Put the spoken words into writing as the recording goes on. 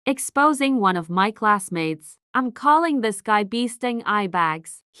exposing one of my classmates. I'm calling this guy beasting eye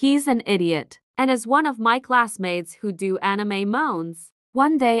bags. He's an idiot, and is one of my classmates who do anime moans.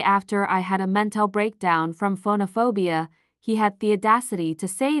 One day after I had a mental breakdown from phonophobia, he had the audacity to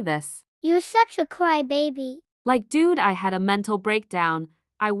say this. You're such a crybaby. Like, dude, I had a mental breakdown.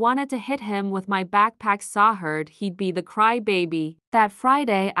 I wanted to hit him with my backpack, saw heard he'd be the crybaby. That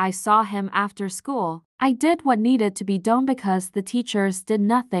Friday I saw him after school. I did what needed to be done because the teachers did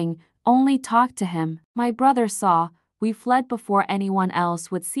nothing, only talked to him. My brother saw, we fled before anyone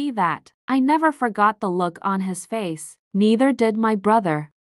else would see that. I never forgot the look on his face. Neither did my brother.